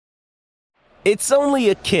It's only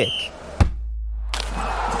a kick,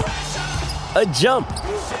 a jump,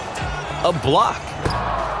 a block.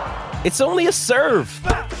 It's only a serve.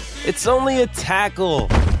 It's only a tackle,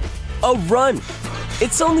 a run.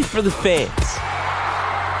 It's only for the fans.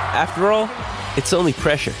 After all, it's only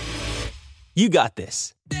pressure. You got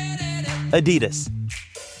this. Adidas.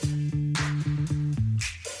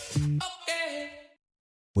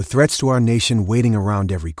 With threats to our nation waiting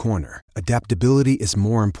around every corner, adaptability is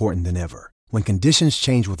more important than ever. When conditions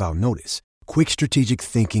change without notice, quick strategic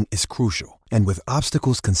thinking is crucial. And with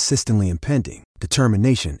obstacles consistently impending,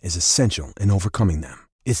 determination is essential in overcoming them.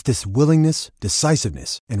 It's this willingness,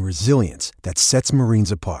 decisiveness, and resilience that sets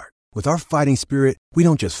Marines apart. With our fighting spirit, we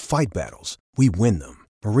don't just fight battles, we win them.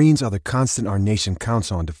 Marines are the constant our nation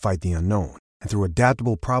counts on to fight the unknown. And through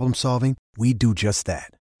adaptable problem solving, we do just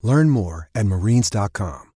that. Learn more at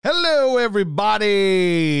marines.com. Hello,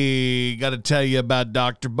 everybody. Got to tell you about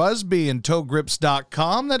Dr. Busby and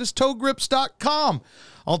ToeGrips.com. That is ToeGrips.com.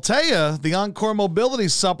 I'll tell you, the Encore Mobility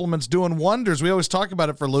Supplement's doing wonders. We always talk about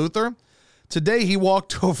it for Luther. Today, he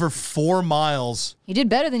walked over 4 miles. He did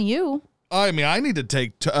better than you. I mean, I need to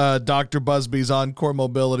take Dr. Busby's Encore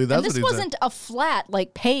Mobility. That's and this wasn't a flat,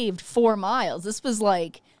 paved 4 miles. This was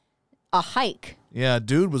like a hike. Yeah,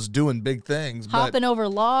 dude was doing big things. Hopping over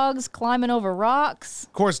logs, climbing over rocks.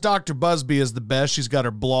 Of course, Dr. Busby is the best. She's got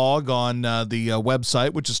her blog on the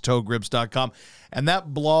website, which is ToeGrips.com. And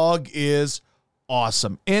that blog is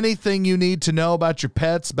awesome. Anything you need to know about your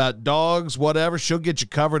pets, about dogs, whatever, she'll get you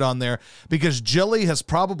covered on there. Because Jilly has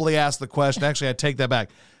probably asked the question. Actually, I take that back.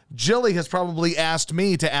 Jilly has probably asked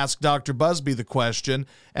me to ask Dr. Busby the question,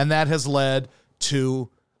 and that has led to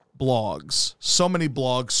blogs. So many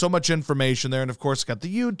blogs, so much information there. And of course, got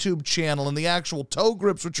the YouTube channel and the actual toe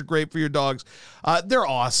grips, which are great for your dogs. They're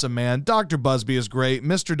awesome, man. Dr. Busby is great.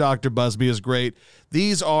 Mr. Dr. Busby is great.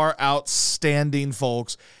 These are outstanding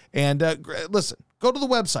folks. And listen, go to the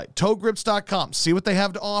website, ToeGrips.com. See what they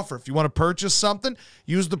have to offer. If you want to purchase something,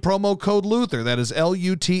 use the promo code Luther. That is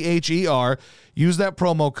Luther. Use that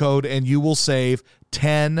promo code and you will save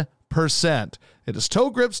 10%. It is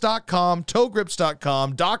ToeGrips.com,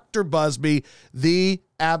 ToeGrips.com. Dr. Busby, the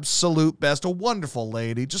absolute best. A wonderful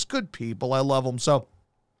lady. Just good people. I love them. So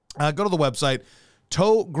go to the website,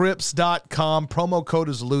 ToeGrips.com. Promo code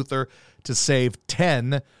is Luther to save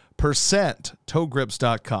 10%.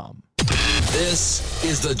 ToeGrips.com. This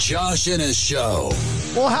is the Josh Ennis Show.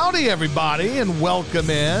 Well, howdy, everybody, and welcome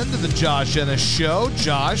in to the Josh Ennis Show.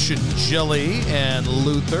 Josh and Jilly and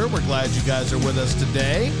Luther, we're glad you guys are with us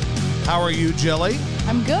today. How are you, Jilly?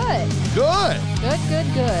 I'm good. Good.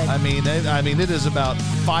 Good. I mean, it is about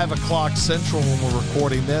 5 o'clock Central when we're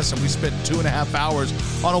recording this, and we spent 2.5 hours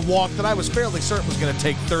on a walk that I was fairly certain was going to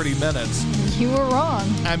take 30 minutes. You were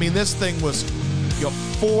wrong. I mean, this thing was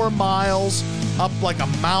 4 miles up like a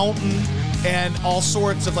mountain and all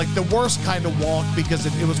sorts of the worst kind of walk because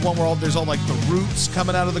it was one where there's all the roots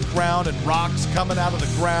coming out of the ground and rocks coming out of the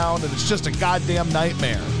ground, and it's just a goddamn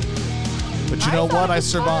nightmare. But you know what? I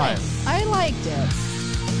survived. Fine. I liked it.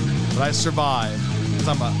 But I survived because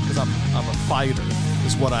I'm a fighter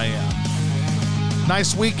is what I am.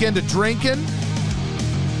 Nice weekend of drinking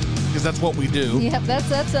because that's what we do. Yep,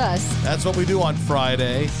 that's us. That's what we do on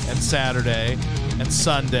Friday and Saturday and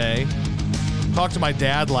Sunday. Talked to my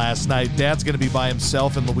dad last night. Dad's going to be by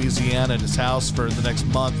himself in Louisiana at his house for the next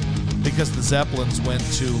month because the Zeppelins went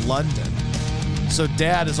to London. So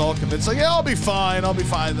Dad is all convinced, yeah, I'll be fine.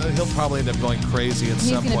 He'll probably end up going crazy at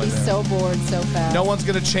some point. He's going to be so bored so fast. No one's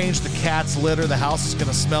going to change the cat's litter. The house is going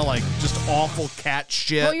to smell like just awful cat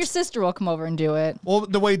shit. Well, your sister will come over and do it. Well,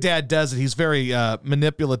 the way Dad does it, he's very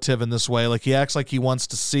manipulative in this way. He acts like he wants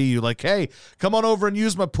to see you. Hey, come on over and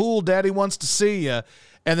use my pool. Daddy wants to see you.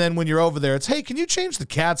 And then when you're over there, it's, hey, can you change the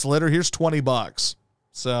cat's litter? Here's $20.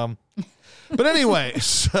 So... But anyway,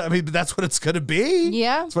 I mean, that's what it's going to be.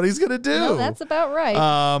 Yeah. That's what he's going to do. No, that's about right.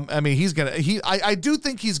 I mean, I do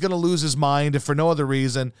think he's going to lose his mind if for no other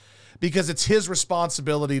reason, because it's his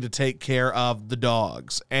responsibility to take care of the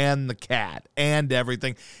dogs and the cat and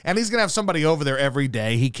everything. And he's going to have somebody over there every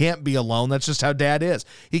day. He can't be alone. That's just how Dad is.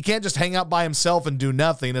 He can't just hang out by himself and do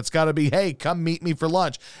nothing. It's got to be, hey, come meet me for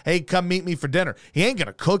lunch. Hey, come meet me for dinner. He ain't going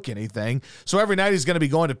to cook anything. So every night he's going to be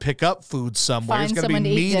going to pick up food somewhere. Find he's going to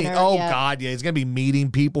be meeting. Dinner, oh, yeah. God, yeah. He's going to be meeting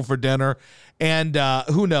people for dinner. And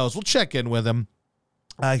who knows? We'll check in with him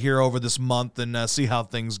here over this month and see how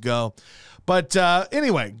things go. But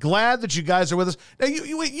anyway, glad that you guys are with us. Now,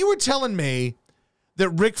 you were telling me that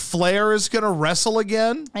Ric Flair is going to wrestle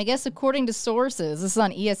again? I guess according to sources, this is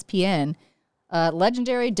on ESPN,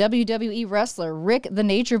 Legendary WWE wrestler Rick the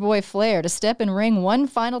Nature Boy Flair to step in ring one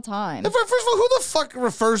final time. First of all, who the fuck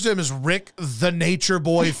refers to him as Rick the Nature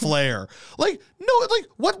Boy Flair?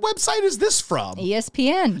 What website is this from?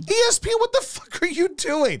 ESPN. ESPN, what the fuck are you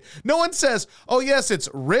doing? No one says, oh yes, it's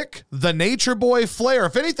Rick the Nature Boy Flair.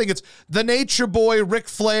 If anything, it's the Nature Boy Ric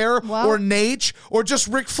Flair or Nate or just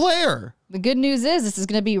Ric Flair. The good news is this is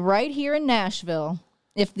going to be right here in Nashville,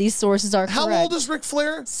 if these sources are correct. How old is Ric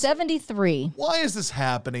Flair? 73. Why is this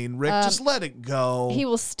happening, Rick? Just let it go. He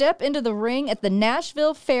will step into the ring at the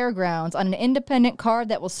Nashville Fairgrounds on an independent card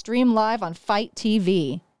that will stream live on Fight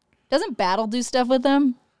TV. Doesn't Battle do stuff with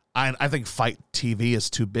them? I think Fight TV is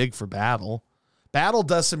too big for Battle. Battle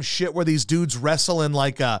does some shit where these dudes wrestle in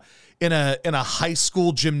in a high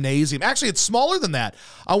school gymnasium. Actually, it's smaller than that.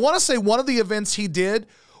 I want to say one of the events he did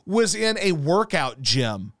was in a workout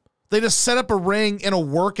gym. They just set up a ring in a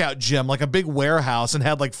workout gym, like a big warehouse, and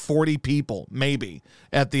had like 40 people, maybe,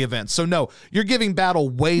 at the event. So no, you're giving Battle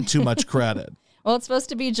way too much credit. Well, it's supposed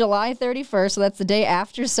to be July 31st, so that's the day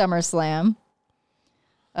after SummerSlam.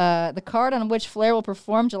 The card on which Flair will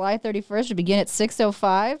perform July 31st will begin at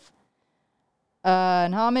 6:05.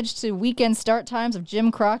 In homage to weekend start times of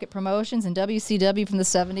Jim Crockett Promotions and WCW from the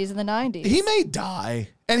 70s and the 90s. He may die.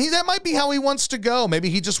 And that might be how he wants to go. Maybe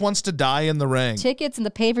he just wants to die in the ring. Tickets and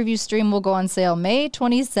the pay-per-view stream will go on sale May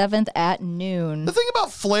 27th at noon. The thing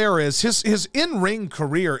about Flair is his in-ring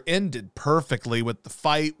career ended perfectly with the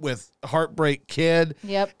fight with Heartbreak Kid.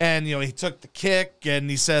 Yep. And, he took the kick and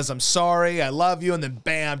he says, I'm sorry, I love you. And then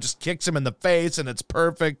bam, just kicks him in the face and it's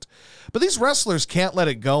perfect. But these wrestlers can't let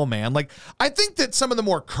it go, man. I think that some of the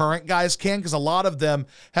more current guys can because a lot of them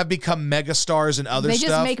have become megastars and other stuff. They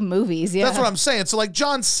just make movies, yeah. That's what I'm saying. So,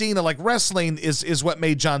 John Cena, wrestling is what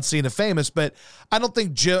made John Cena famous, but I don't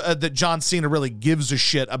think that John Cena really gives a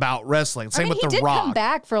shit about wrestling. Same with The Rock. He did come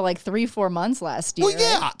back for 3-4 months last year. Well,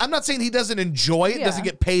 yeah. I'm not saying he doesn't enjoy it, doesn't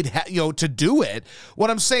get paid, to do it.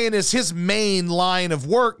 What I'm saying is his main line of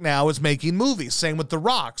work now is making movies. Same with The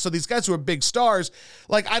Rock. So these guys who are big stars,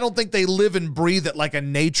 I don't think they live and breathe it like a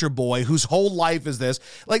nature boy whose whole life is this.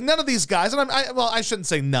 None of these guys, and I shouldn't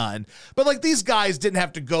say none, but these guys didn't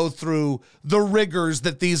have to go through the rigors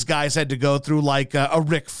that these guys had to go through, a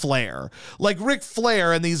Ric Flair. Ric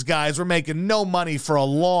Flair and these guys were making no money for a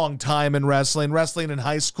long time in wrestling in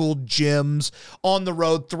high school gyms, on the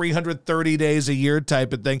road 330 days a year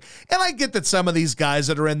type of thing. And I get that some of these guys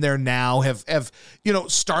that are in there now have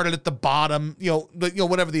started at the bottom,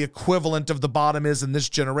 whatever the equivalent of the bottom is in this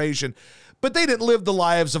generation. But they didn't live the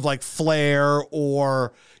lives of Flair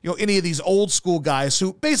or, any of these old school guys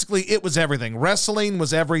who basically it was everything. Wrestling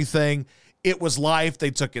was everything. It was life. They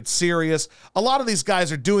took it serious. A lot of these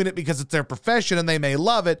guys are doing it because it's their profession and they may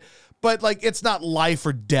love it, but it's not life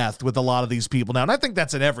or death with a lot of these people now. And I think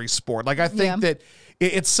that's in every sport. I think that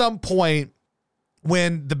at some point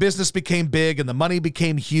when the business became big and the money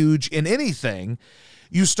became huge in anything,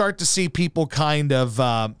 you start to see people kind of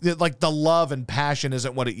the love and passion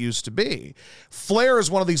isn't what it used to be. Flair is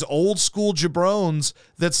one of these old school jabrones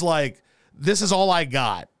that's this is all I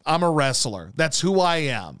got. I'm a wrestler. That's who I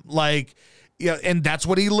am. And that's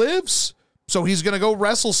what he lives. So he's going to go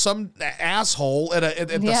wrestle some asshole at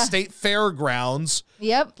the state fairgrounds.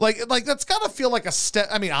 Yep. That's got to feel like a step.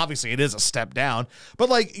 I mean, obviously it is a step down,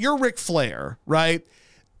 but you're Ric Flair, right?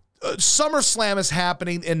 SummerSlam is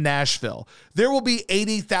happening in Nashville. There will be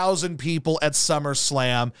 80,000 people at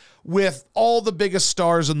SummerSlam with all the biggest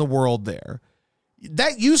stars in the world there.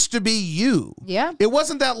 That used to be you. Yeah. It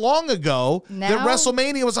wasn't that long ago that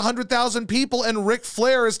WrestleMania was 100,000 people and Ric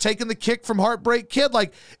Flair is taking the kick from Heartbreak Kid.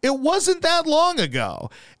 It wasn't that long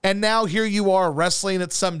ago. And now here you are wrestling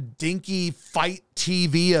at some dinky Fight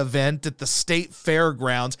TV event at the state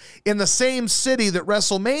fairgrounds in the same city that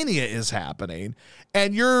WrestleMania is happening.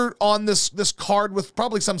 And you're on this card with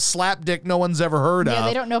probably some slapdick no one's ever heard of. Yeah,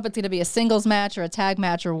 they don't know if it's going to be a singles match or a tag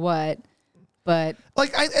match or what. But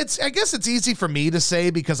I guess it's easy for me to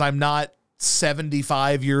say because I'm not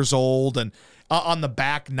 75 years old and on the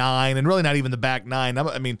back nine, and really not even the back nine.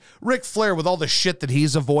 I mean, Ric Flair, with all the shit that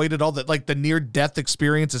he's avoided, all the the near-death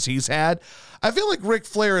experiences he's had, I feel like Ric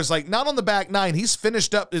Flair is not on the back nine. He's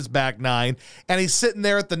finished up his back nine, and he's sitting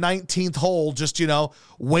there at the 19th hole just,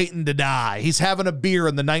 waiting to die. He's having a beer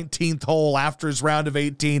in the 19th hole after his round of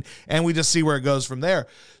 18, and we just see where it goes from there.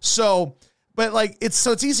 So... But it's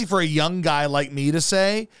easy for a young guy like me to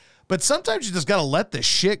say, but sometimes you just got to let the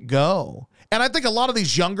shit go. And I think a lot of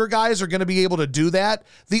these younger guys are going to be able to do that.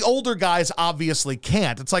 The older guys obviously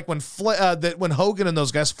can't. It's like when Hogan and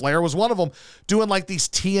those guys, Flair was one of them, doing like these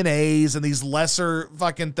TNAs and these lesser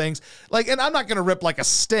fucking things. Like, and I'm not going to rip like a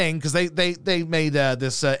Sting because they made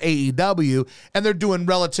this AEW and they're doing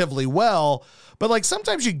relatively well. But like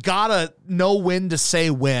sometimes you gotta know when to say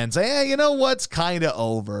when. Say, hey, you know what's kind of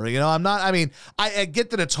over. I get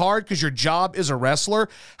that it's hard because your job is a wrestler.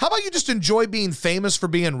 How about you just enjoy being famous for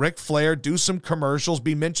being Ric Flair, do some commercials,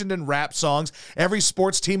 be mentioned in rap songs. Every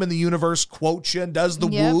sports team in the universe quotes you and does the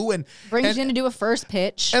woo and brings you in to do a first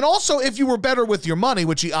pitch. And also, if you were better with your money,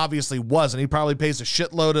 which he obviously wasn't, he probably pays a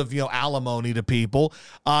shitload of alimony to people.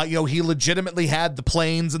 He legitimately had the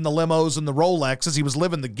planes and the limos and the Rolexes. He was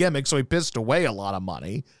living the gimmick, so he pissed away a lot of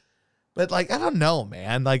money. But like, I don't know,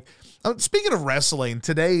 man. Like, speaking of wrestling,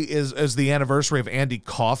 today is the anniversary of Andy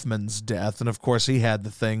Kaufman's death, and of course he had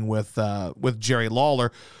the thing with Jerry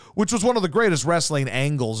Lawler, which was one of the greatest wrestling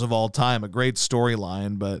angles of all time, a great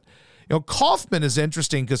storyline. But Kaufman is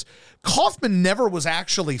interesting because Kaufman never was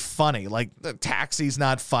actually funny. Like, Taxi's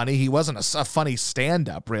not funny. He wasn't a funny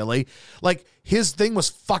stand-up, really. Like, his thing was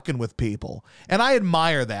fucking with people. And I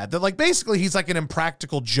admire that. That, like, basically he's like an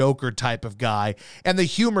impractical joker type of guy. And the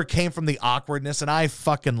humor came from the awkwardness, and I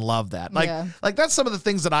fucking love that. Like that's some of the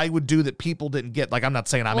things that I would do that people didn't get. Like, I'm not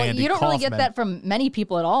saying I'm Andy Kaufman. You don't really get that from many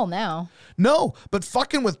people at all now. No, but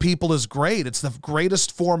fucking with people is great. It's the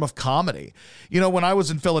greatest form of comedy. When I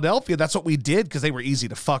was in Philadelphia, that's what we did because they were easy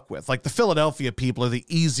to fuck with. Like, the Philadelphia people are the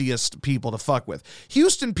easiest people to fuck with.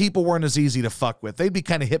 Houston people weren't as easy to fuck with. They'd be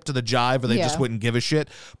kind of hip to the jive, or they just wouldn't give a shit.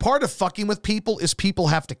 Part of fucking with people is people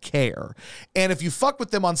have to care. And if you fuck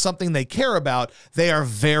with them on something they care about, they are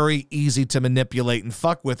very easy to manipulate and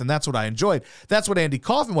fuck with. And that's what I enjoyed. That's what Andy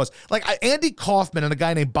Kaufman was. Like, Andy Kaufman and a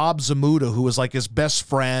guy named Bob Zamuda, who was like his best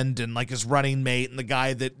friend and like his running mate and the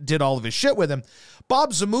guy that did all of his shit with him.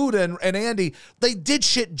 Bob Zamuda and Andy, they did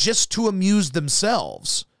shit just to amuse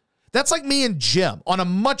themselves. That's like me and Jim on a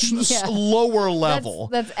much lower level.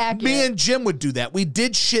 That's accurate. Me and Jim would do that. We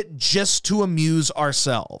did shit just to amuse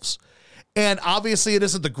ourselves. And obviously it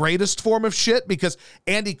isn't the greatest form of shit because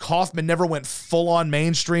Andy Kaufman never went full on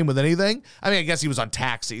mainstream with anything. I mean, I guess he was on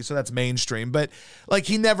Taxi, so that's mainstream. But like,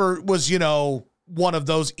 he never was, one of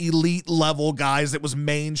those elite level guys that was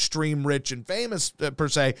mainstream rich and famous per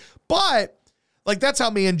se. But like, that's how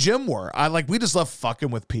me and Jim were. We just love fucking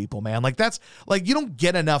with people, man. Like, that's like, you don't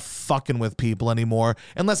get enough fucking with people anymore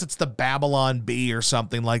unless it's the Babylon Bee or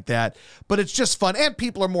something like that. But it's just fun. And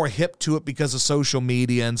people are more hip to it because of social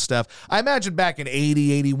media and stuff. I imagine back in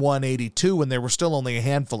 80, 81, 82, when there were still only a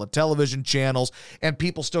handful of television channels and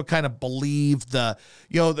people still kind of believed the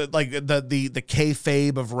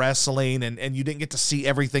kayfabe of wrestling and you didn't get to see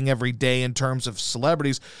everything every day in terms of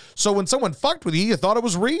celebrities. So when someone fucked with you, you thought it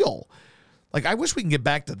was real. Like, I wish we can get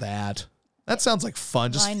back to that. That sounds like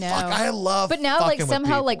fun. Just I know. I love But now, like,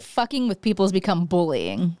 somehow, like, fucking with people has become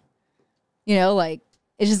bullying. Like,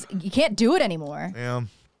 it's just, you can't do it anymore. Yeah.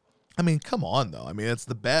 I mean, come on, though. I mean, it's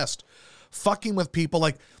the best. Fucking with people,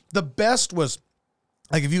 like, the best was,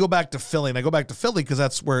 like, if you go back to Philly, and I go back to Philly because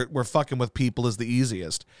that's where fucking with people is the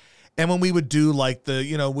easiest. And when we would do, like,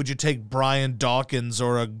 would you take Brian Dawkins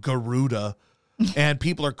or a Garuda? And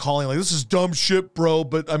people are calling like, this is dumb shit, bro.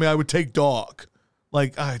 But I mean, I would take Doc.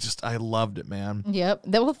 Like, I loved it, man. Yep.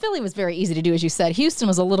 Well, Philly was very easy to do, as you said. Houston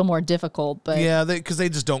was a little more difficult, but yeah, because they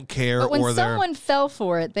just don't care. But when someone fell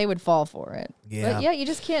for it, they would fall for it. Yeah. But yeah, you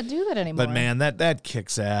just can't do that anymore. But man, that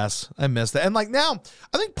kicks ass. I miss that. And like now,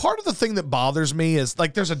 I think part of the thing that bothers me is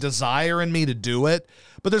like there's a desire in me to do it,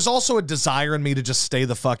 but there's also a desire in me to just stay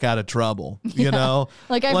the fuck out of trouble. You know,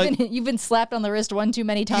 like you've been slapped on the wrist one too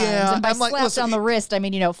many times. Yeah, and by I'm like, slapped listen, on the wrist, I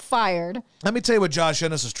mean fired. Let me tell you what Josh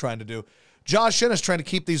Ennis is trying to do. Josh Ennis is trying to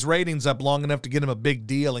keep these ratings up long enough to get him a big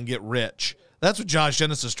deal and get rich. That's what Josh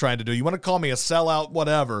Ennis is trying to do. You want to call me a sellout,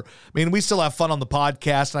 whatever. I mean, we still have fun on the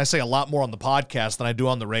podcast, and I say a lot more on the podcast than I do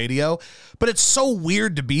on the radio. But it's so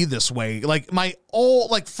weird to be this way. Like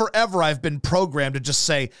forever, I've been programmed to just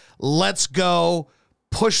say, let's go,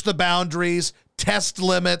 push the boundaries, test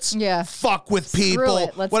limits, fuck with people,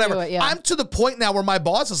 whatever. Do it, yeah. I'm to the point now where my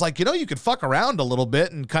boss is like, you could fuck around a little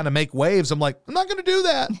bit and kind of make waves. I'm like, I'm not going to do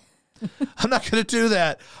that. I'm not going to do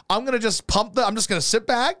that. I'm going to just I'm just going to sit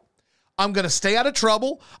back. I'm going to stay out of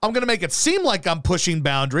trouble. I'm going to make it seem like I'm pushing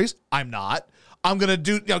boundaries. I'm not. I'm going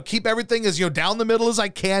to keep everything as, down the middle as I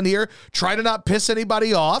can here. Try to not piss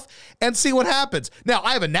anybody off and see what happens. Now,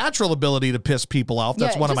 I have a natural ability to piss people off.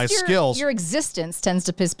 That's one of my skills. Your existence tends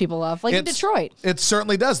to piss people off, like in Detroit. It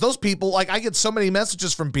certainly does. Those people, I get so many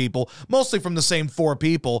messages from people, mostly from the same 4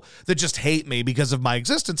 people that just hate me because of my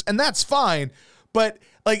existence. And that's fine. But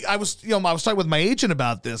like I was talking with my agent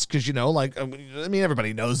about this because,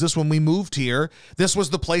 everybody knows this. When we moved here, this was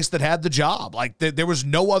the place that had the job. Like there was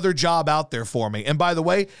no other job out there for me. And by the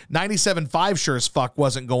way, 97.5 sure as fuck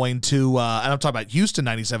wasn't going to, and I'm talking about Houston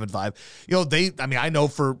 97.5. I know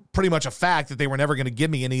for pretty much a fact that they were never going to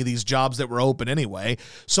give me any of these jobs that were open anyway.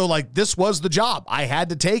 So like this was the job. I had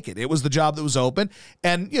to take it. It was the job that was open.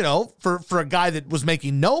 And, for a guy that was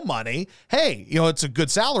making no money, hey, it's a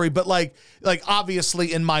good salary. But like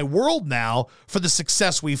obviously in my world now, for the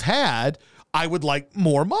success we've had, I would like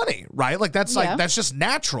more money, right? Like that's just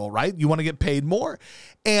natural, right? You want to get paid more.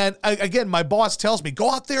 And again, my boss tells me,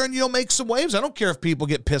 go out there and, make some waves. I don't care if people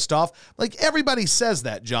get pissed off. Like everybody says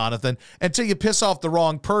that, Jonathan, until you piss off the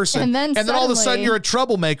wrong person. And then all of a sudden you're a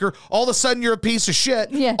troublemaker. All of a sudden you're a piece of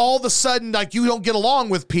shit. Yeah. All of a sudden, like you don't get along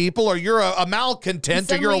with people, or you're a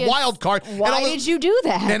malcontent, or you're a wild card. Why did you do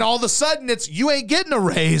that? And all of a sudden it's, you ain't getting a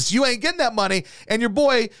raise. You ain't getting that money. And your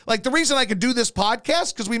boy, like the reason I can do this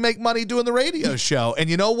podcast, because we make money doing the radio show.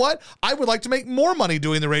 And you know what? I would like to make more money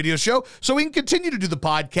doing the radio show so we can continue to do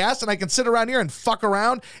the podcast, and I can sit around here and fuck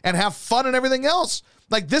around and have fun and everything else.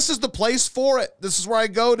 Like this is the place for it. This is where I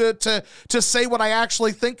go to say what I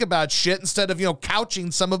actually think about shit instead of,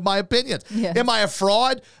 couching some of my opinions. Yeah. Am I a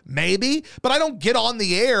fraud? Maybe, but I don't get on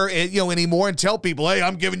the air, anymore and tell people, hey,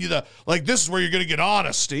 I'm giving you this is where you're going to get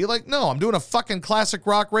honesty. Like, no, I'm doing a fucking classic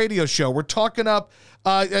rock radio show. We're talking up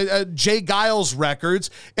Jay Giles records,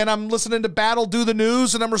 and I'm listening to Battle Do the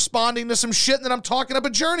News, and I'm responding to some shit, and then I'm talking up a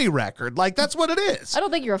Journey record. Like, that's what it is. I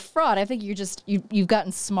don't think you're a fraud. I think you've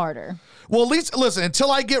gotten smarter. Well, at least, listen,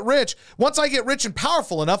 until I get rich, once I get rich and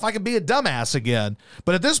powerful enough, I can be a dumbass again.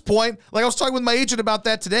 But at this point, like I was talking with my agent about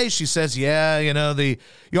that today, she says, yeah,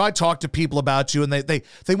 I talk to people about you, and they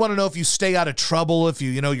want to know if you stay out of trouble, if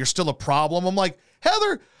you're still a problem. I'm like,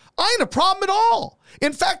 Heather, I ain't a problem at all.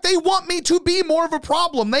 In fact, they want me to be more of a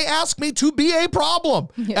problem. They ask me to be a problem.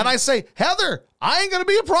 Yeah. And I say, Heather, I ain't going to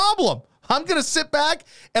be a problem. I'm going to sit back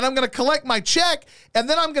and I'm going to collect my check, and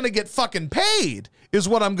then I'm going to get fucking paid is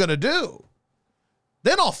what I'm going to do.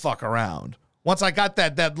 Then I'll fuck around. Once I got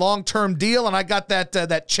that long-term deal and I got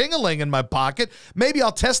that ching-a-ling in my pocket, maybe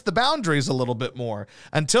I'll test the boundaries a little bit more.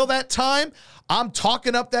 Until that time, I'm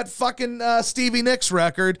talking up that fucking Stevie Nicks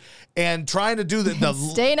record and trying to do the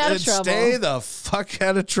staying out of trouble. Stay the fuck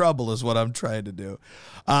out of trouble is what I'm trying to do.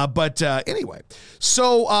 But anyway,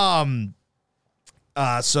 so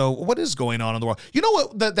what is going on in the world? You know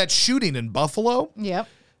what? That shooting in Buffalo? Yep.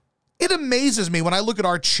 It amazes me when I look at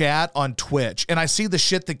our chat on Twitch and I see the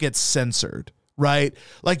shit that gets censored, right?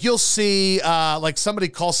 Like you'll see like somebody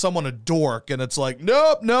call someone a dork and it's like,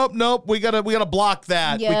 nope. We gotta block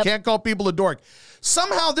that. Yep. We can't call people a dork.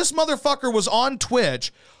 Somehow this motherfucker was on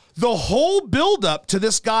Twitch the whole buildup to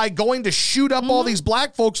this guy going to shoot up all these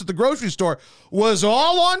black folks at the grocery store was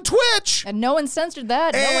all on Twitch. And no one censored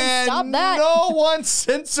that. No one stopped that. No one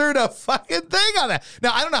censored a fucking thing on that.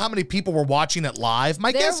 Now, I don't know how many people were watching it live.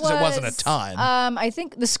 My guess is it wasn't a ton. I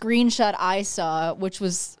think the screenshot I saw, which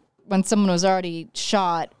was when someone was already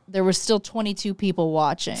shot, there were still 22 people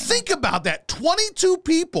watching. Think about that. 22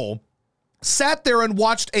 people sat there and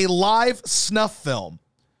watched a live snuff film.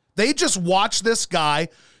 They just watched this guy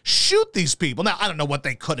shoot these people. Now, I don't know what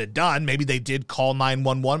they could have done. Maybe they did call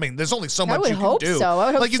 911. I mean, there's only so much you can do. So. I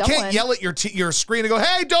would hope like, you can't yell at your screen and go,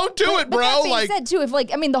 hey, don't do it, bro. But that being said, too, if,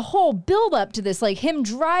 the whole build up to this, like, him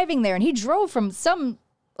driving there, and he drove from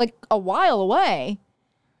a while away.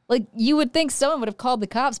 Like, you would think someone would have called the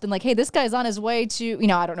cops, been like, hey, this guy's on his way to,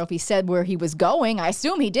 I don't know if he said where he was going. I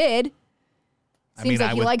assume he did. Seems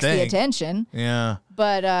like he likes the attention. Yeah.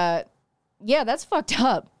 But, yeah, that's fucked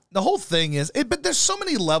up. The whole thing is, but there's so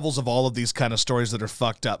many levels of all of these kind of stories that are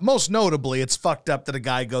fucked up. Most notably, it's fucked up that a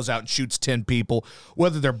guy goes out and shoots 10 people,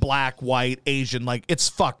 whether they're black, white, Asian. Like, it's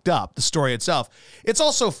fucked up, the story itself. It's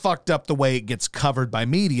also fucked up the way it gets covered by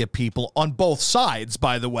media people on both sides,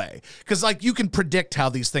 by the way. Because, you can predict how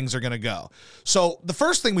these things are going to go. So the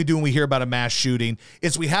first thing we do when we hear about a mass shooting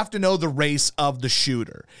is we have to know the race of the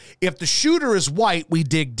shooter. If the shooter is white, we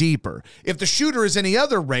dig deeper. If the shooter is any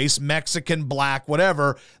other race, Mexican, black,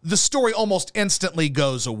 whatever, the story almost instantly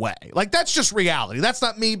goes away. Like, that's just reality. That's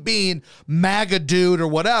not me being MAGA dude or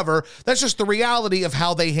whatever. That's just the reality of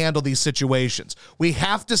how they handle these situations. We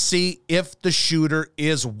have to see if the shooter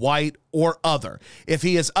is white or other. If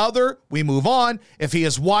he is other, we move on. If he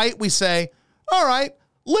is white, we say, all right,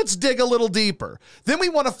 Let's dig a little deeper. Then we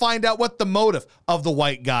want to find out what the motive of the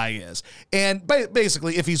white guy is. And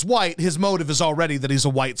basically, if he's white, his motive is already that he's a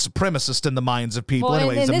white supremacist in the minds of people. Well,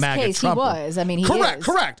 anyway, he's in a this MAGA case, Trumper. he was. I mean, he is.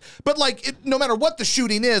 Correct. But no matter what the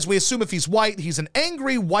shooting is, we assume if he's white, he's an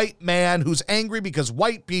angry white man who's angry because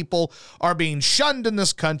white people are being shunned in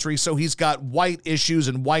this country. So he's got white issues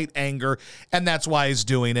and white anger, and that's why he's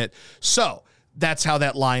doing it. So that's how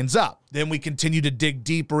that lines up. Then we continue to dig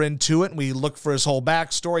deeper into it, and we look for his whole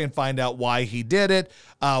backstory and find out why he did it,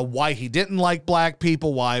 why he didn't like black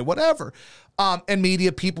people, why whatever. And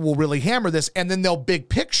media people will really hammer this, and then they'll big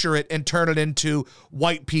picture it and turn it into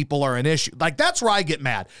white people are an issue. Like, that's where I get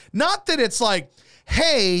mad. Not that it's like,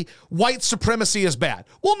 hey, white supremacy is bad.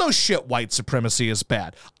 Well, no shit, white supremacy is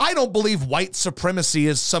bad. I don't believe white supremacy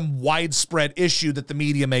is some widespread issue that the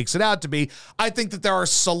media makes it out to be. I think that there are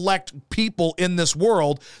select people in this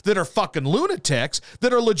world that are fucking lunatics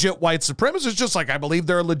that are legit white supremacists, just like I believe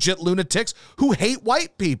there are legit lunatics who hate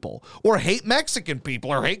white people or hate Mexican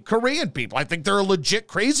people or hate Korean people. I think there are legit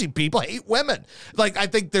crazy people hate women. Like, I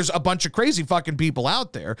think there's a bunch of crazy fucking people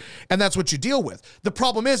out there, and that's what you deal with. The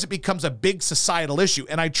problem is it becomes a big societal issue,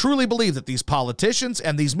 and I truly believe that these politicians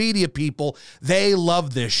and these media people, they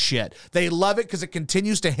love this shit. They love it because it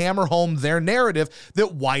continues to hammer home their narrative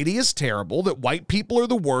that whitey is terrible, that white people are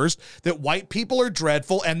the worst, that white people are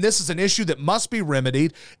dreadful, and this is an issue that must be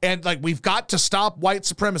remedied, and like, we've got to stop white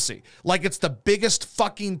supremacy. Like, it's the biggest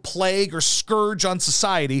fucking plague or scourge on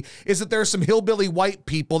society is that there are some hillbilly white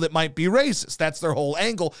people that might be racist. That's their whole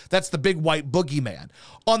angle. That's the big white boogeyman.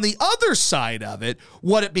 On the other side of it,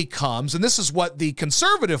 what it becomes, and this is what the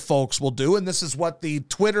conservative folks will do, and this is what the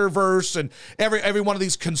Twitterverse and every one of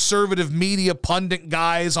these conservative media pundit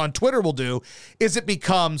guys on Twitter will do, is it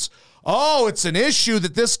becomes, oh, it's an issue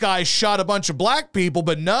that this guy shot a bunch of black people,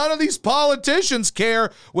 but none of these politicians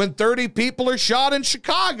care when 30 people are shot in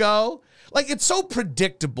Chicago. Like, it's so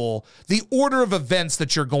predictable, the order of events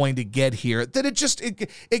that you're going to get here, that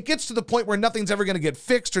it gets to the point where nothing's ever going to get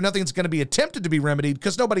fixed or nothing's going to be attempted to be remedied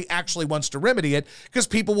because nobody actually wants to remedy it, because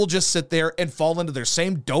people will just sit there and fall into their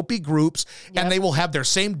same dopey groups, and they will have their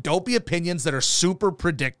same dopey opinions that are super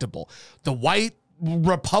predictable. The white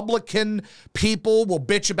Republican people will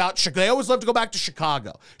bitch about Chicago. They always love to go back to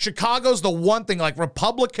Chicago. Chicago's the one thing, like,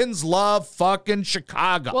 Republicans love fucking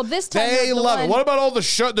Chicago. Well, this time they love it. What about all the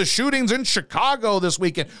shootings in Chicago this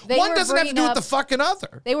weekend? One doesn't have to do with the fucking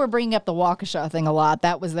other. They were bringing up the Waukesha thing a lot.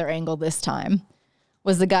 That was their angle this time.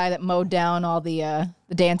 Was the guy that mowed down all the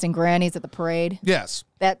dancing grannies at the parade. Yes.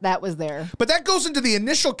 That was there. But that goes into the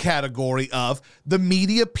initial category of the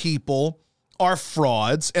media people are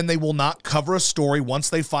frauds, and they will not cover a story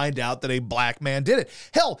once they find out that a black man did it.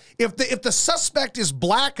 Hell, if the suspect is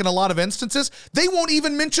black in a lot of instances, they won't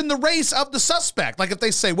even mention the race of the suspect. Like, if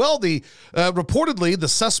they say, well, reportedly the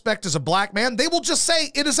suspect is a black man, they will just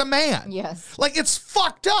say it is a man. Yes. Like, it's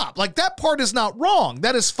fucked up. Like, that part is not wrong.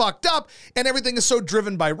 That is fucked up, and everything is so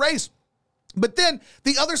driven by race. But then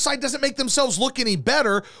the other side doesn't make themselves look any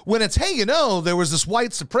better when it's, hey, there was this white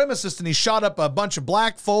supremacist and he shot up a bunch of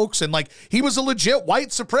black folks, and like, he was a legit white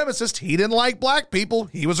supremacist. He didn't like black people.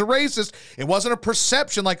 He was a racist. It wasn't a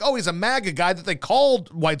perception like, oh, he's a MAGA guy that they called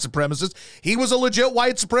white supremacist. He was a legit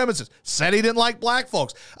white supremacist. Said he didn't like black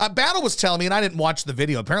folks. Battle was telling me, and I didn't watch the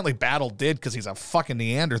video. Apparently Battle did because he's a fucking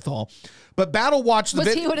Neanderthal. But Battle watched the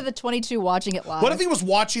video. Was he one of the 22 watching it live? What if he was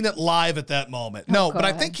watching it live at that moment? No, but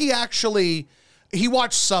I think he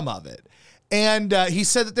watched some of it. And he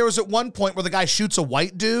said that there was at one point where the guy shoots a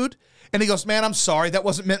white dude, and he goes, man, I'm sorry, that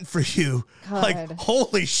wasn't meant for you. God. Like,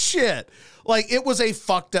 holy shit. Like, it was a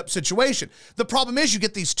fucked up situation. The problem is you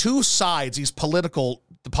get these two sides,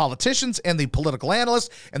 the politicians and the political analysts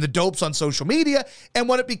and the dopes on social media, and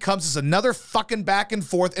what it becomes is another fucking back and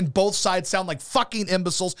forth, and both sides sound like fucking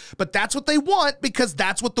imbeciles, but that's what they want because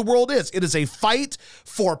that's what the world is. It is a fight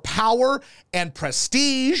for power and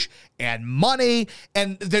prestige and money,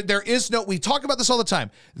 and there is no, we talk about this all the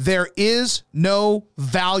time, there is no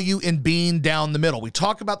value in being down the middle. We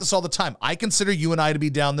talk about this all the time. I consider you and I to be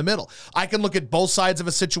down the middle. I can look at both sides of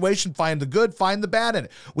a situation, find the good, find the bad in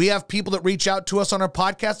it. We have people that reach out to us on our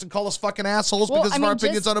podcast and call us fucking assholes because of our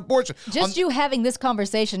opinions on abortion. You having this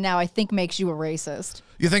conversation now, I think, makes you a racist.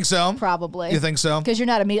 You think so? Probably. You think so? Because you're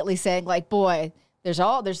not immediately saying, like, boy,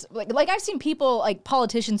 There's like I've seen people, like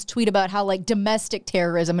politicians, tweet about how like domestic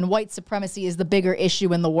terrorism and white supremacy is the bigger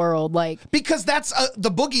issue in the world, like because that's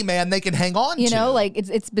the boogeyman they can hang on to. You know, like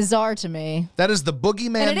it's bizarre to me. That is the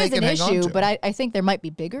boogeyman they can hang on to. It is an issue, but I think there might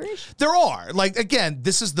be bigger issues. There are. Like, again,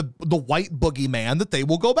 this is the white boogeyman that they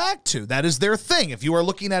will go back to. That is their thing. If you are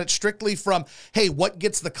looking at it strictly from, hey, what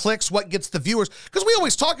gets the clicks, what gets the viewers? Because we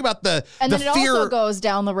always talk about the and then it fear. Also goes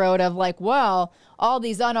down the road of like, well, all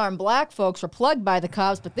these unarmed black folks were plugged by the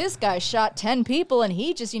cops, but this guy shot 10 people and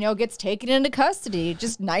he just, gets taken into custody.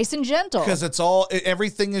 Just nice and gentle. Because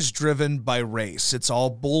everything is driven by race. It's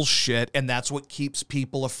all bullshit. And that's what keeps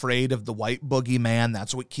people afraid of the white boogeyman.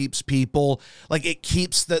 That's what keeps people, like, it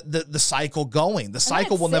keeps the cycle going. The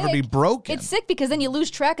cycle will never be broken. It's sick because then you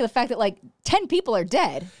lose track of the fact that like 10 people are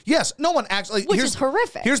dead. Yes. No one actually. Which is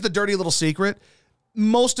horrific. Here's the dirty little secret.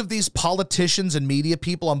 Most of these politicians and media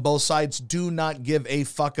people on both sides do not give a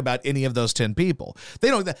fuck about any of those 10 people. They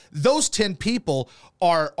don't. Those 10 people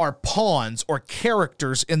are pawns or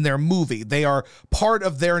characters in their movie. They are part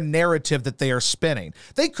of their narrative that they are spinning.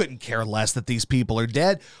 They couldn't care less that these people are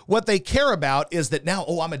dead. What they care about is that now,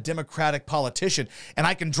 I'm a Democratic politician and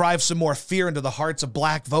I can drive some more fear into the hearts of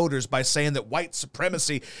black voters by saying that white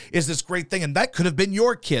supremacy is this great thing. And that could have been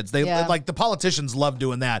your kids. Like the politicians love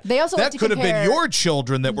doing that. They also that could have been your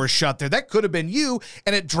children that were shot there. That could have been you,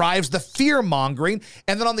 and it drives the fear mongering.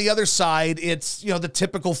 And then on the other side, it's the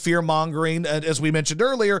typical fear mongering, as we mentioned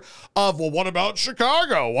earlier, of what about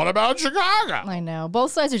Chicago? What about Chicago? I know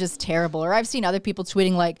both sides are just terrible. Or I've seen other people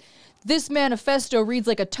tweeting like, this manifesto reads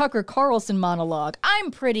like a Tucker Carlson monologue.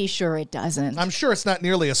 I'm pretty sure it doesn't. I'm sure it's not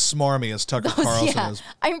nearly as smarmy as Tucker Carlson is.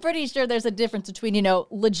 I'm pretty sure there's a difference between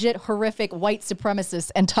legit horrific white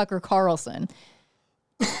supremacists and Tucker Carlson.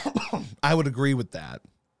 I would agree with that.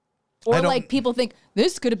 Or like people think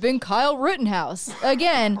this could have been Kyle Rittenhouse.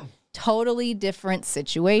 Again, totally different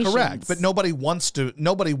situations. Correct. But nobody wants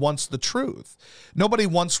the truth. Nobody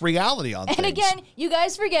wants reality on things. And again, you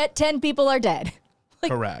guys forget 10 people are dead.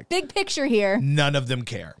 Correct. Big picture here. None of them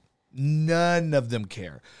care. None of them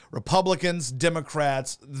care. Republicans,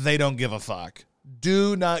 Democrats, they don't give a fuck.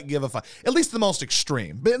 Do not give a fuck. At least the most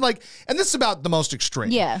extreme. But and this is about the most extreme.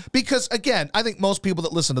 Yeah. Because again, I think most people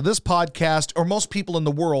that listen to this podcast or most people in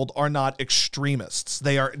the world are not extremists.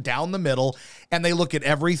 They are down the middle and they look at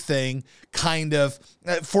everything kind of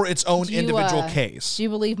for its own individual case. Do you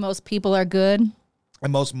believe most people are good?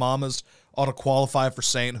 And most mamas ought to qualify for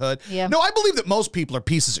sainthood. Yeah. No, I believe that most people are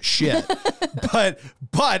pieces of shit. but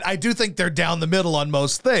I do think they're down the middle on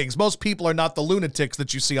most things. Most people are not the lunatics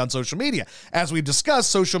that you see on social media. As we've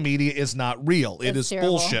discussed, social media is not real. It is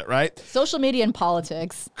terrible. Bullshit, right? Social media and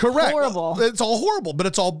politics. Correct. Horrible. It's all horrible, but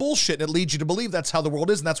it's all bullshit. And it leads you to believe that's how the world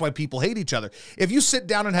is, and that's why people hate each other. If you sit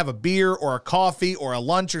down and have a beer or a coffee or a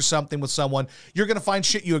lunch or something with someone, you're going to find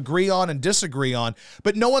shit you agree on and disagree on,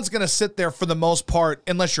 but no one's going to sit there for the most part,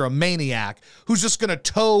 unless you're a maniac, who's just going to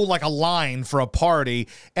toe like a line for a party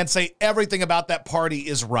and say everything about that party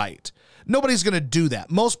is right. Nobody's going to do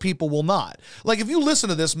that. Most people will not. Like, if you listen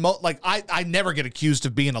to this, I never get accused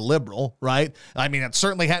of being a liberal, right? I mean, it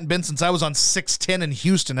certainly hadn't been since I was on 610 in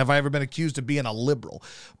Houston have I ever been accused of being a liberal.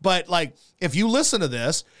 But, if you listen to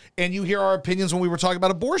this and you hear our opinions when we were talking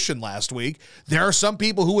about abortion last week, there are some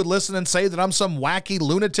people who would listen and say that I'm some wacky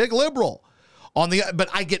lunatic liberal. But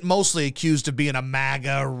I get mostly accused of being a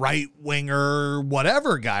MAGA, right-winger,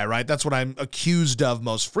 whatever guy, right? That's what I'm accused of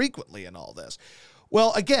most frequently in all this.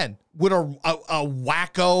 Well, again, would a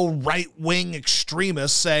wacko right-wing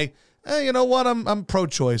extremist say, hey, you know what, I'm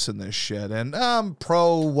pro-choice in this shit, and I'm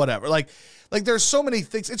pro-whatever. Like there's so many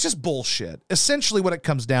things. It's just bullshit. Essentially what it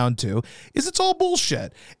comes down to is it's all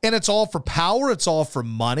bullshit. And it's all for power. It's all for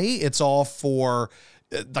money. It's all for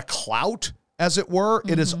the clout, as it were.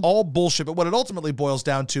 It is all bullshit. But what it ultimately boils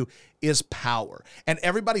down to is power. And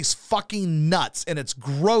everybody's fucking nuts. And it's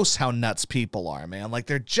gross how nuts people are, man. Like,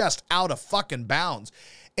 they're just out of fucking bounds.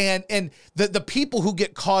 And the people who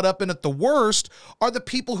get caught up in it the worst are the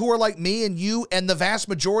people who are like me and you and the vast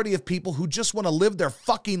majority of people who just want to live their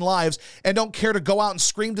fucking lives and don't care to go out and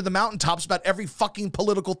scream to the mountaintops about every fucking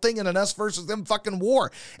political thing in an us versus them fucking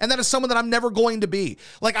war. And that is someone that I'm never going to be.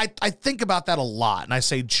 Like, I think about that a lot. And I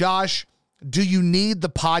say, Josh, do you need the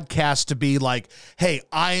podcast to be like, hey,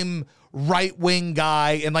 I'm right-wing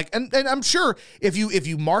guy, and I'm sure if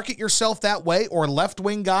you market yourself that way, or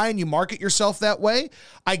left-wing guy and you market yourself that way,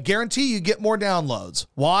 I guarantee you get more downloads.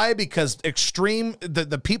 Why? Because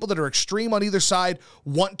the people that are extreme on either side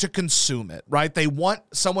want to consume it, right? They want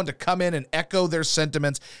someone to come in and echo their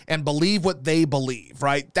sentiments and believe what they believe,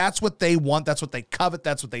 right? That's what they want. That's what they covet.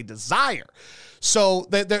 That's what they desire. So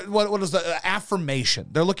what is the affirmation?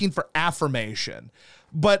 They're looking for affirmation.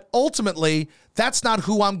 But ultimately, that's not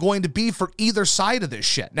who I'm going to be for either side of this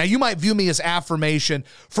shit. Now, you might view me as affirmation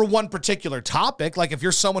for one particular topic. Like if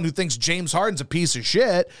you're someone who thinks James Harden's a piece of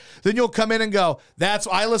shit, then you'll come in and go,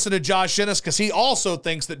 I listen to Josh Innes because he also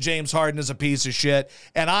thinks that James Harden is a piece of shit,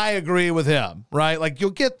 and I agree with him, right? Like you'll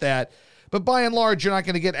get that. But by and large, you're not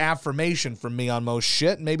going to get affirmation from me on most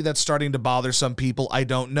shit. Maybe that's starting to bother some people. I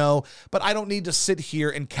don't know. But I don't need to sit here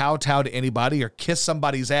and kowtow to anybody or kiss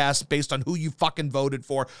somebody's ass based on who you fucking voted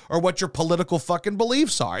for or what your political fucking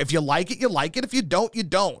beliefs are. If you like it, you like it. If you don't, you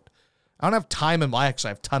don't. I don't have time actually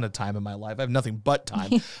I have a ton of time in my life. I have nothing but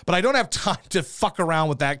time. But I don't have time to fuck around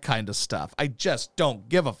with that kind of stuff. I just don't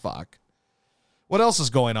give a fuck. What else is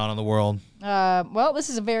going on in the world? Well, this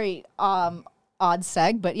is a very odd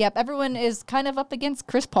seg, but yep, everyone is kind of up against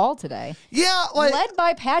Chris Paul today. Yeah, led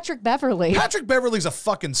by Patrick Beverley. Patrick Beverley's a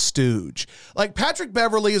fucking stooge. Like, Patrick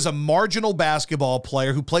Beverley is a marginal basketball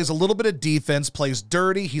player who plays a little bit of defense, plays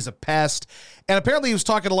dirty, he's a pest, and apparently he was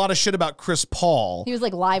talking a lot of shit about Chris Paul. He was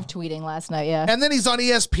like live tweeting last night, yeah. And then he's on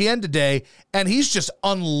ESPN today, and he's just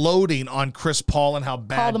unloading on Chris Paul and how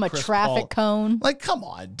bad Called him a Chris traffic cone. Like, come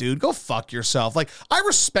on, dude, go fuck yourself. Like, I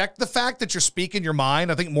respect the fact that you're speaking your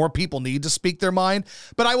mind. I think more people need to speak their mind.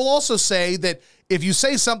 But I will also say that if you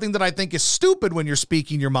say something that I think is stupid when you're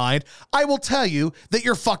speaking your mind, I will tell you that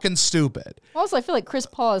you're fucking stupid. Also, I feel like Chris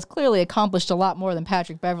Paul has clearly accomplished a lot more than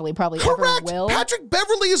Patrick Beverley probably Correct. ever will. Patrick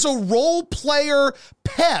Beverley is a role player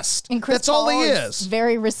pest. And Chris That's Paul all he is.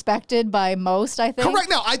 Very respected by most, I think. Correct.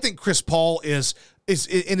 Now, I think Chris Paul is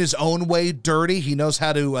in his own way dirty. He knows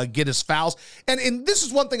how to get his fouls. And this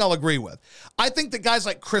is one thing I'll agree with. I think that guys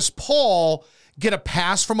like Chris Paul get a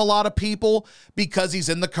pass from a lot of people because he's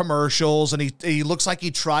in the commercials and he looks like he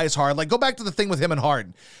tries hard. Like, go back to the thing with him and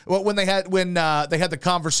Harden. When they had the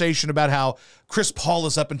conversation about how Chris Paul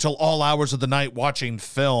is up until all hours of the night watching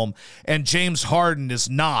film and James Harden is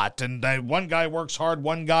not, and one guy works hard,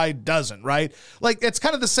 one guy doesn't, right? Like, it's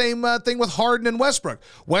kind of the same thing with Harden and Westbrook.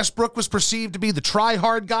 Westbrook was perceived to be the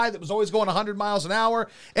try-hard guy that was always going 100 miles an hour,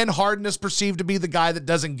 and Harden is perceived to be the guy that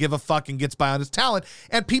doesn't give a fuck and gets by on his talent,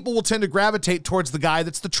 and people will tend to gravitate towards the guy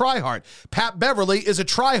that's the try-hard. Pat Beverley is a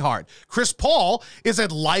try-hard. Chris Paul is a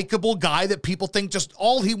likable guy that people think just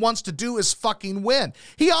all he wants to do is fucking win.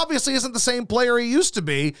 He obviously isn't the same player he used to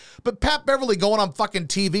be, but Pat Beverley going on fucking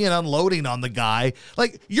TV and unloading on the guy,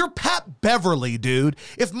 like, you're Pat Beverley, dude.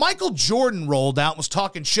 If Michael Jordan rolled out and was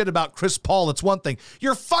talking shit about Chris Paul, it's one thing.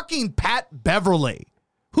 You're fucking Pat Beverley.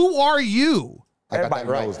 Who are you? Everybody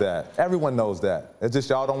knows that. Everyone knows that. It's just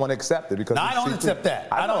y'all don't want to accept it because. No, I don't accept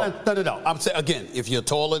that. I don't. No. I'm saying again, if you're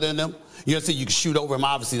taller than them, you know, you can shoot over him.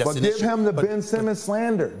 Obviously, that's an issue. But give him the Ben Simmons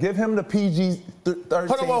slander. Give him the PG-13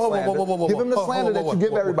 slander. Give him the slander that you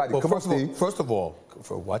give everybody. Come on, Steve. First of all,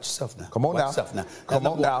 watch yourself now. Come on now. Come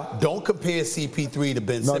on now. Don't compare CP3 to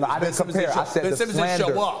Ben Simmons. No, I didn't compare. I said the slander. Ben Simmons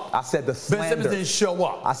didn't show up. I said the slander. Ben Simmons didn't show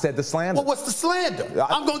up. I said the slander. Well, what's the slander?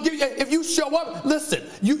 I'm going to give you. If you show up, listen.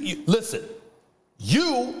 You listen.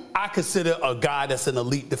 I consider a guy that's an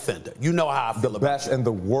elite defender. You know how I feel about you. The best in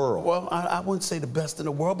the world. Well, I wouldn't say the best in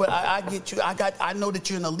the world, but I get you. I know that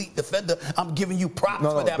you're an elite defender. I'm giving you props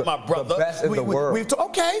for that, my brother. The best in the world.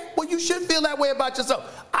 Okay, well, you should feel that way about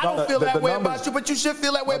yourself. I don't feel that way about you, but you should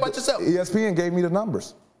feel that way about yourself. ESPN gave me the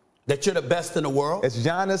numbers. That you're the best in the world? It's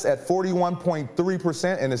Giannis at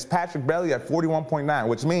 41.3%, and it's Patrick Beverley at 41.9%,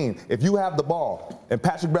 which means if you have the ball and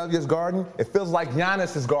Patrick Beverley is guarding, it feels like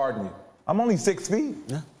Giannis is guarding you. I'm only 6 feet.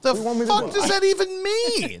 Yeah. The fuck does that even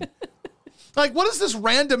mean? Like, what is this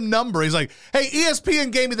random number? He's like, hey,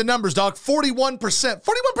 ESPN gave me the numbers, dog. 41%. 41% of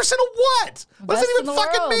what? What does that even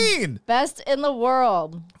fucking mean? Best in the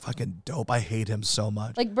world. Fucking dope. I hate him so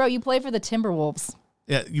much. Like, bro, you play for the Timberwolves.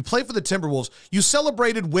 Yeah, you play for the Timberwolves. You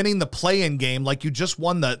celebrated winning the play-in game like you just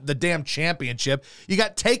won the damn championship. You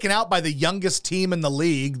got taken out by the youngest team in the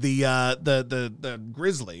league, the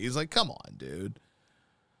Grizzlies. Like, come on, dude.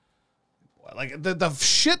 Like, the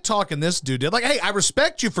shit talking this dude did. Like, hey, I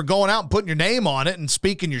respect you for going out and putting your name on it and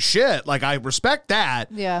speaking your shit. Like, I respect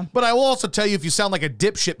that. Yeah. But I will also tell you if you sound like a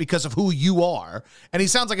dipshit because of who you are. And he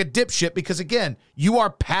sounds like a dipshit because, again, you are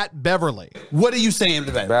Pat Beverley. What are you saying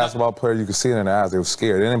to that? Basketball player, you could see it in their eyes. They were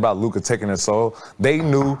scared. It ain't about Luka taking their soul. They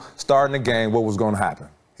knew starting the game what was going to happen.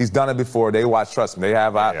 He's done it before. They watch, trust me. They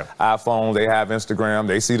have iPhones, they have Instagram.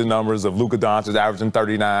 They see the numbers of Luka Doncic averaging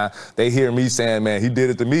 39. They hear me saying, man, he did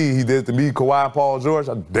it to me. He did it to me, Kawhi and Paul George.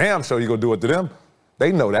 I'm damn sure you gonna do it to them.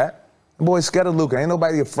 They know that. The boy's scared of Luka. Ain't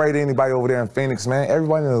nobody afraid of anybody over there in Phoenix, man.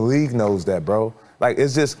 Everybody in the league knows that, bro. Like,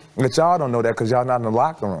 it's just that y'all don't know that because y'all not in the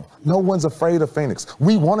locker room. No one's afraid of Phoenix.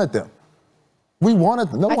 We wanted them.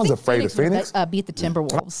 No one's afraid of Phoenix. Beat the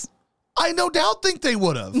Timberwolves. I no doubt think they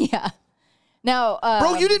would have. Yeah. Now,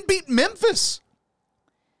 bro, you didn't beat Memphis.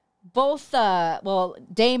 Both,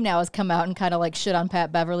 Dame now has come out and kind of like shit on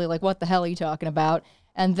Pat Beverly, like, what the hell are you talking about?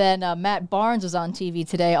 And then Matt Barnes was on TV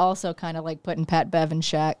today, also kind of like putting Pat Bev in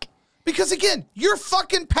check. Because again, you're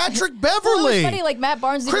fucking Patrick Beverly. Well, it's funny, like Matt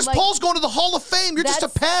Barnes. Chris Paul's going to the Hall of Fame. You're just a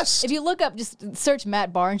pest. If you look up, just search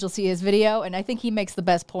Matt Barnes, you'll see his video, and I think he makes the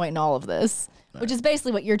best point in all of this, which is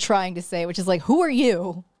basically what you're trying to say, which is like, who are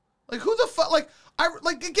you? Like, who the fuck?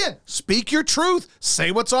 Again, speak your truth.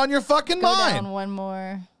 Say what's on your fucking mind. Go down one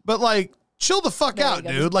more. But, like, chill the fuck out,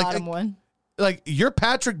 dude. Like, you're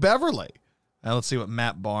Patrick Beverly. Now, let's see what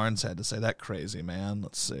Matt Barnes had to say. That crazy, man.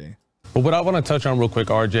 Let's see. But what I want to touch on real quick,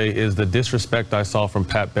 RJ, is the disrespect I saw from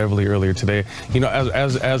Pat Beverly earlier today. You know,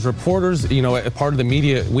 as reporters, you know, part of the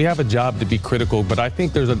media, we have a job to be critical, but I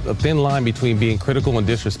think there's a thin line between being critical and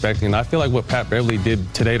disrespecting. And I feel like what Pat Beverly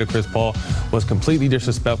did today to Chris Paul was completely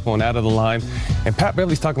disrespectful and out of the line. And Pat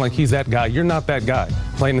Beverly's talking like he's that guy. You're not that guy.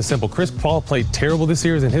 Plain and simple. Chris Paul played terrible this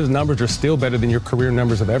year, and his numbers are still better than your career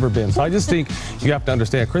numbers have ever been. So I just think you have to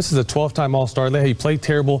understand, Chris is a 12-time All-Star. He played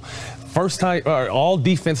terrible. First time, all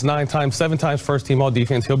defense 9 times, 7 times first team all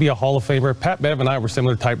defense. He'll be a Hall of Famer. Pat Bev and I were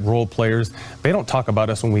similar type role players. They don't talk about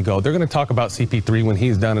us when we go. They're going to talk about CP3 when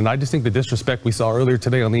he's done. And I just think the disrespect we saw earlier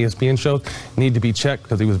today on the ESPN shows need to be checked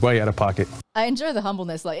because he was way out of pocket. I enjoy the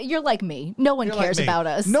humbleness. Like, you're like me. No one cares about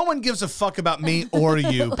us. No one gives a fuck about me or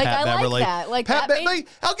you, like, Pat Beverly. Like that.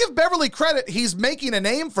 I'll give Beverly credit. He's making a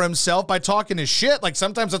name for himself by talking his shit. Like,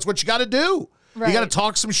 sometimes that's what you got to do. Right. You got to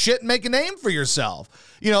talk some shit and make a name for yourself.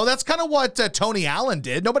 You know, that's kind of what Tony Allen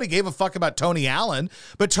did. Nobody gave a fuck about Tony Allen,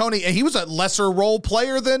 but he was a lesser role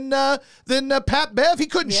player than Pat Bev. He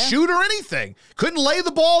couldn't shoot or anything. Couldn't lay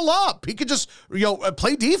the ball up. He could just,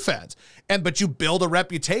 play defense. But you build a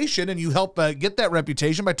reputation and you help get that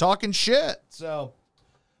reputation by talking shit. So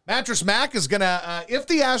Mattress Mac is going to, if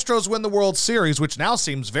the Astros win the World Series, which now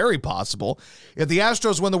seems very possible, if the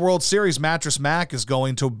Astros win the World Series, Mattress Mac is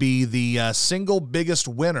going to be the single biggest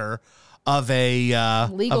winner of a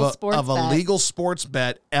legal sports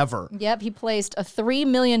bet ever. Yep, he placed a $3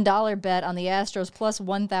 million bet on the Astros plus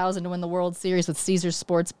 1,000 to win the World Series with Caesars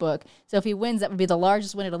Sportsbook. So if he wins, that would be the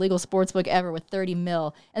largest win at a legal sportsbook ever with 30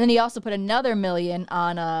 mil. And then he also put another $1 million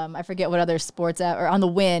on I forget what other sports or on the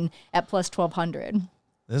win at plus 1,200.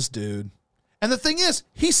 This dude. And the thing is,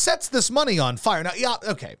 he sets this money on fire. Now,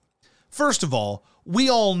 okay. First of all, we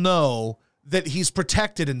all know that he's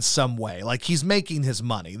protected in some way. Like, he's making his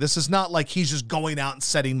money. This is not like he's just going out and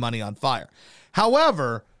setting money on fire.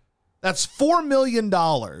 However, that's $4 million.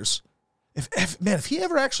 If he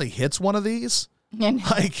ever actually hits one of these,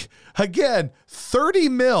 like, again, 30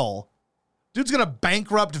 mil, dude's going to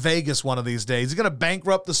bankrupt Vegas one of these days. He's going to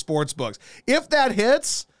bankrupt the sports books. If that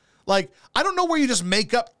hits, like, I don't know where you just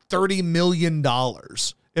make up $30 million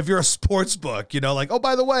if you're a sports book, like, oh,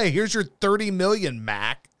 by the way, here's your $30 million,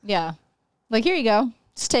 Mac. Yeah. Like, here you go.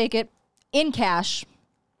 Just take it in cash.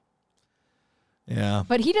 Yeah.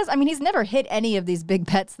 But he's never hit any of these big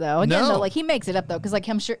bets, though. Again, though, like, he makes it up, though, because, like,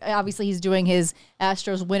 I'm sure, obviously, he's doing his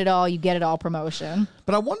Astros win it all, you get it all promotion.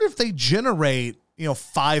 But I wonder if they generate,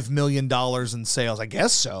 $5 million in sales. I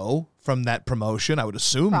guess so, from that promotion. I would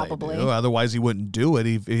assume probably. They do. Otherwise, he wouldn't do it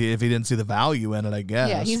if he didn't see the value in it, I guess.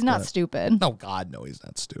 Yeah, he's not stupid. No, God, no, he's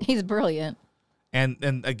not stupid. He's brilliant.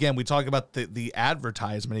 And again, we talk about the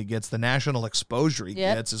advertisement he gets, the national exposure he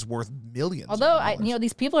gets is worth millions. Although,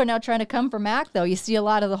 these people are now trying to come for Mac, though. You see a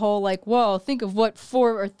lot of the whole, like, whoa, think of what $400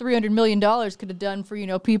 or $300 million could have done for,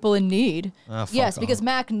 people in need. Yes, because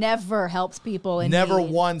Mac never helps people in need. Never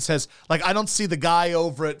once has, like, I don't see the guy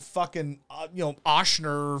over at fucking,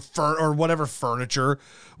 Oshner or whatever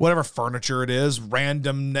furniture it is,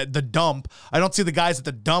 random, the dump. I don't see the guys at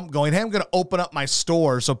the dump going, hey, I'm going to open up my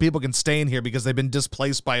store so people can stay in here because they've been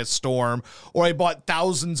displaced by a storm, or I bought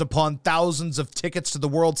thousands upon thousands of tickets to the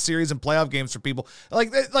World Series and playoff games for people. Like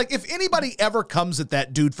if anybody ever comes at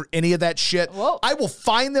that dude for any of that shit, whoa, I will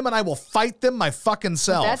find them and I will fight them my fucking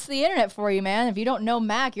self. That's the internet for you, man. If you don't know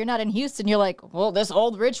Mac, you're not in Houston, you're like, well, this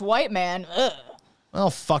old rich white man, ugh. Well,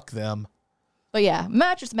 fuck them. But yeah,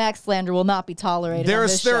 Mattress Mac slander will not be tolerated on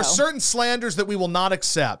this There are show. certain slanders that we will not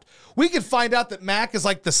accept. We could find out that Mac is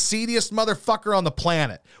like the seediest motherfucker on the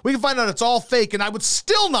planet. We can find out it's all fake, and I would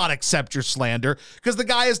still not accept your slander because the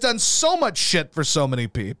guy has done so much shit for so many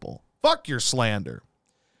people. Fuck your slander.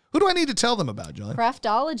 Who do I need to tell them about, John?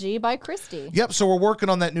 Craftology by Christy. Yep, so we're working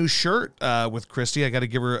on that new shirt with Christy. I got to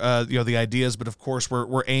give her the ideas, but of course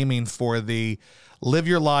we're aiming for the live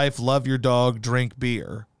your life, love your dog, drink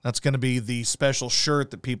beer. That's going to be the special shirt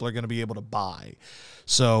that people are going to be able to buy.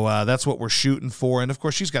 So that's what we're shooting for. And, of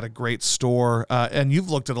course, she's got a great store. And you've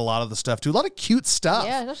looked at a lot of the stuff, too. A lot of cute stuff.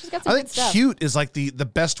 Yeah, she's got some I good think stuff. cute is like the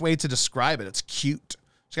best way to describe it. It's cute.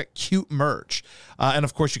 She's got cute merch. And,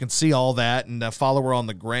 of course, you can see all that and follow her on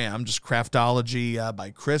the gram, just Craftology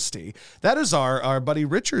by Christy. That is our buddy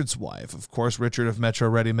Richard's wife. Of course, Richard of Metro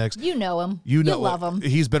Ready Mix. You know him. You love him.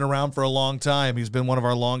 He's been around for a long time. He's been one of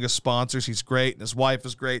our longest sponsors. He's great, and his wife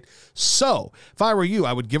is great. So, if I were you,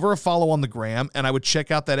 I would give her a follow on the gram, and I would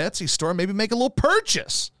check out that Etsy store and maybe make a little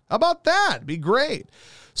purchase. How about that? It'd be great.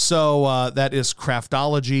 So that is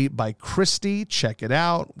Craftology by Christy. Check it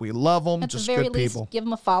out. We love them. At Just the very good least, people. give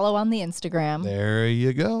him a follow on the Instagram. There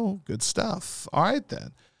you go. Good stuff. All right,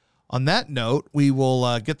 then. On that note, we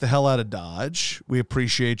will get the hell out of Dodge. We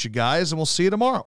appreciate you guys, and we'll see you tomorrow.